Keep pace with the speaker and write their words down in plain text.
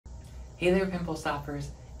Hey there, pimple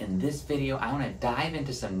stoppers! In this video, I want to dive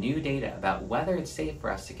into some new data about whether it's safe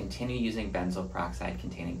for us to continue using benzoyl peroxide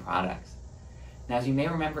containing products. Now, as you may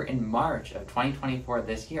remember, in March of 2024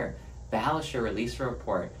 this year, Valisure released a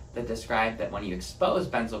report that described that when you expose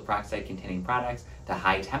benzoyl peroxide containing products to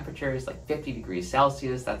high temperatures, like 50 degrees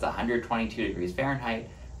Celsius, that's 122 degrees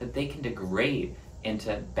Fahrenheit, that they can degrade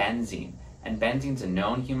into benzene. And benzene's a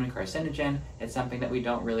known human carcinogen. It's something that we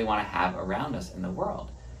don't really want to have around us in the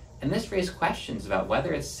world. And this raised questions about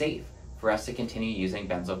whether it's safe for us to continue using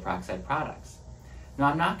benzoyl peroxide products. Now,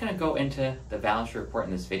 I'm not going to go into the Valisure report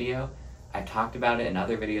in this video. I've talked about it in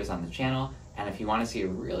other videos on the channel, and if you want to see a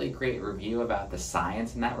really great review about the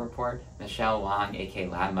science in that report, Michelle Wong, aka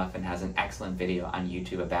Lab Muffin, has an excellent video on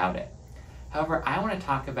YouTube about it. However, I want to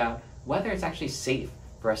talk about whether it's actually safe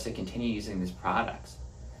for us to continue using these products.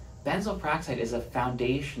 Benzoyl peroxide is a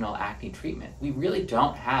foundational acne treatment. We really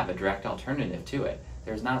don't have a direct alternative to it.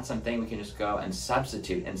 There's not something we can just go and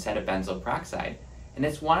substitute instead of benzoyl peroxide. And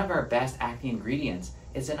it's one of our best acne ingredients.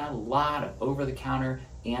 It's in a lot of over-the-counter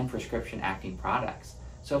and prescription acne products.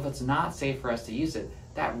 So if it's not safe for us to use it,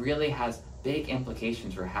 that really has big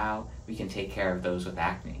implications for how we can take care of those with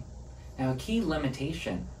acne. Now, a key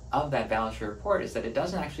limitation of that Valisure report is that it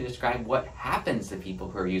doesn't actually describe what happens to people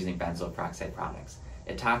who are using benzoyl peroxide products.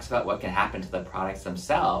 It talks about what can happen to the products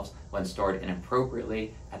themselves when stored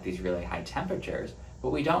inappropriately at these really high temperatures.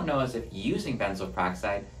 What we don't know is if using benzoyl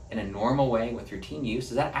peroxide in a normal way with routine use,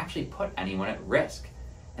 does that actually put anyone at risk?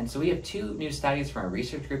 And so we have two new studies from a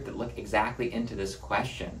research group that look exactly into this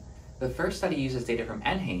question. The first study uses data from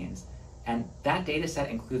NHANES, and that data set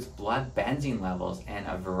includes blood benzene levels in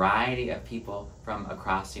a variety of people from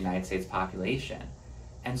across the United States population.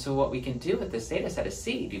 And so what we can do with this data set is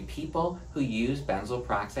see, do people who use benzoyl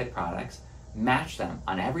peroxide products match them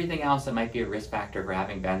on everything else that might be a risk factor for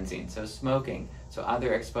having benzene? So smoking, so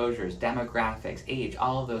other exposures, demographics, age,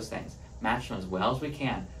 all of those things. Match them as well as we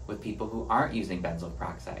can with people who aren't using benzoyl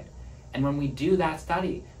peroxide. And when we do that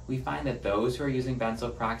study, we find that those who are using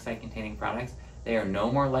benzoyl peroxide containing products, they are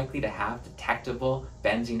no more likely to have detectable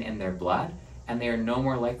benzene in their blood, and they are no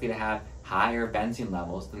more likely to have higher benzene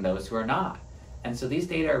levels than those who are not. And so these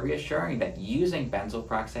data are reassuring that using benzoyl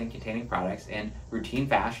peroxide containing products in routine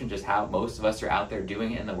fashion, just how most of us are out there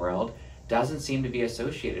doing it in the world, doesn't seem to be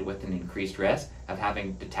associated with an increased risk of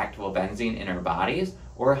having detectable benzene in our bodies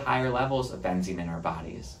or higher levels of benzene in our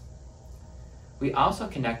bodies. We also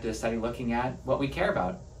conducted a study looking at what we care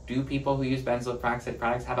about. Do people who use benzoyl peroxide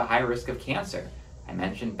products have a high risk of cancer? I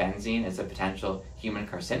mentioned benzene is a potential human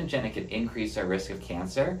carcinogen. It could increase our risk of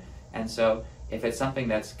cancer. And so if it's something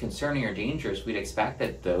that's concerning or dangerous, we'd expect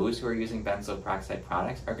that those who are using benzoyl peroxide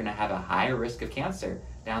products are going to have a higher risk of cancer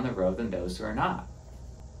down the road than those who are not.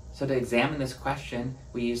 So to examine this question,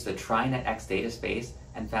 we used the TriNetX data space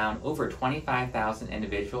and found over 25,000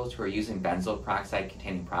 individuals who are using benzoyl peroxide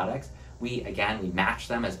containing products. We matched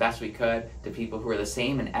them as best we could to people who are the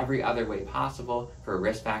same in every other way possible for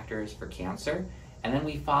risk factors for cancer. And then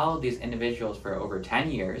we followed these individuals for over 10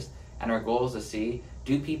 years, and our goal is to see,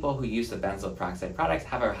 do people who use the benzoyl peroxide products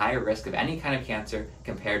have a higher risk of any kind of cancer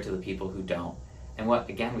compared to the people who don't? And what,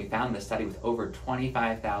 again, we found in this study with over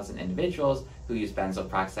 25,000 individuals who use benzoyl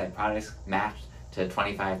peroxide products matched to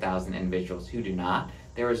 25,000 individuals who do not.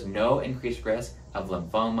 There was no increased risk of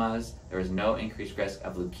lymphomas, there was no increased risk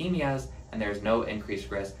of leukemias, and there was no increased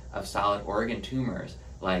risk of solid organ tumors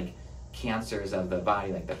like cancers of the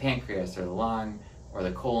body, like the pancreas or the lung or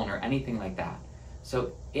the colon or anything like that.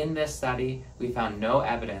 So in this study, we found no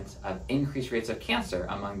evidence of increased rates of cancer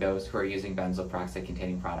among those who are using benzoyl peroxide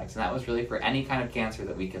containing products. And that was really for any kind of cancer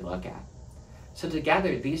that we could look at. So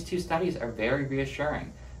together, these two studies are very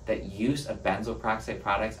reassuring that use of benzoyl peroxide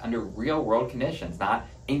products under real world conditions, not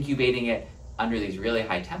incubating it under these really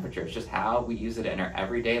high temperatures, just how we use it in our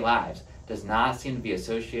everyday lives, does not seem to be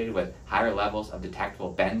associated with higher levels of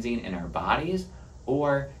detectable benzene in our bodies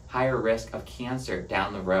or higher risk of cancer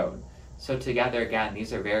down the road. So together, again,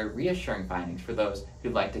 these are very reassuring findings for those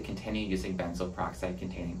who'd like to continue using benzoyl peroxide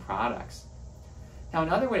containing products. Now,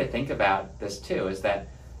 another way to think about this too is that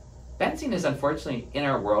benzene is unfortunately in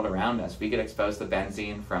our world around us. We get exposed to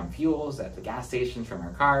benzene from fuels at the gas stations, from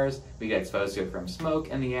our cars. We get exposed to it from smoke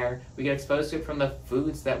in the air. We get exposed to it from the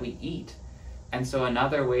foods that we eat. And so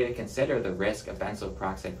another way to consider the risk of benzoyl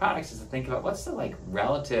peroxide products is to think about what's the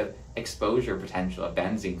relative exposure potential of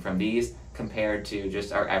benzene from these compared to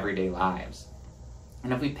just our everyday lives.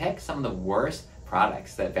 And if we pick some of the worst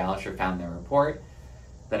products that Valisure found in their report,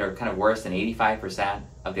 that are kind of worse than 85%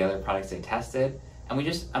 of the other products they tested, and we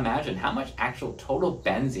just imagine how much actual total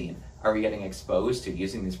benzene are we getting exposed to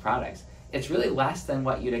using these products, it's really less than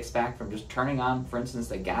what you'd expect from just turning on, for instance,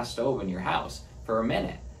 the gas stove in your house for a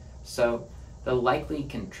minute. So the likely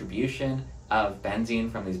contribution of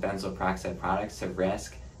benzene from these benzoyl peroxide products to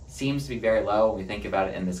risk seems to be very low when we think about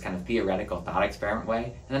it in this kind of theoretical thought experiment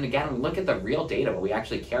way. And then again, when we look at the real data, what we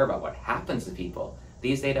actually care about, what happens to people,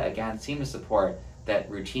 these data again seem to support that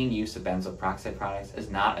routine use of benzoyl peroxide products is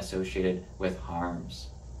not associated with harms.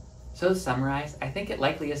 So to summarize, I think it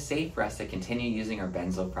likely is safe for us to continue using our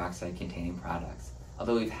benzoyl peroxide containing products.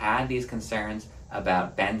 Although we've had these concerns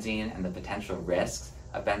about benzene and the potential risks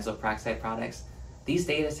of benzoyl peroxide products, these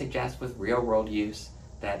data suggest with real-world use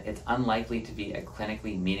that it's unlikely to be a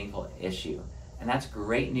clinically meaningful issue. And that's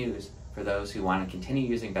great news for those who want to continue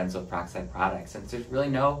using benzoyl peroxide products, since there's really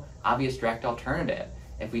no obvious direct alternative.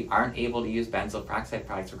 If we aren't able to use benzoyl peroxide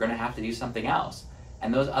products, we're going to have to do something else.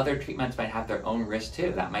 And those other treatments might have their own risks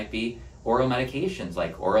too. That might be oral medications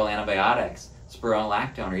like oral antibiotics,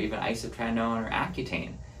 spironolactone, or even isotretinoin or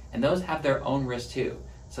Accutane. And those have their own risks too.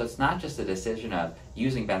 So it's not just a decision of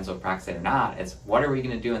using benzoyl peroxide or not, it's what are we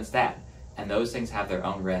going to do instead? And those things have their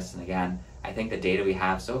own risks. And again, I think the data we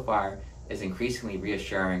have so far is increasingly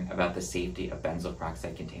reassuring about the safety of benzoyl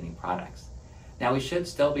peroxide containing products. Now, we should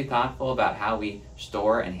still be thoughtful about how we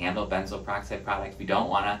store and handle benzoyl peroxide products. We don't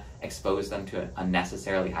want to expose them to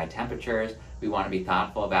unnecessarily high temperatures. We want to be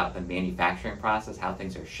thoughtful about the manufacturing process, how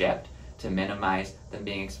things are shipped, to minimize them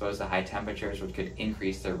being exposed to high temperatures, which could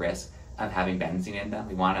increase the risk of having benzene in them.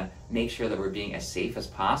 We want to make sure that we're being as safe as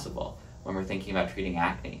possible when we're thinking about treating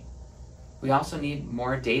acne. We also need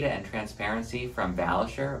more data and transparency from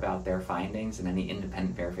Valisure about their findings and any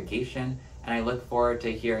independent verification, and I look forward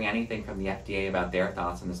to hearing anything from the FDA about their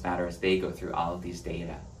thoughts on this matter as they go through all of these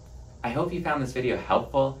data. I hope you found this video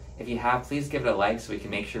helpful. If you have, please give it a like so we can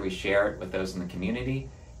make sure we share it with those in the community.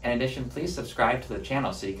 In addition, please subscribe to the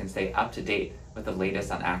channel so you can stay up to date with the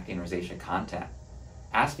latest on acne and rosacea content.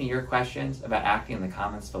 Ask me your questions about acne in the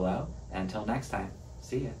comments below, and until next time,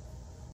 see ya.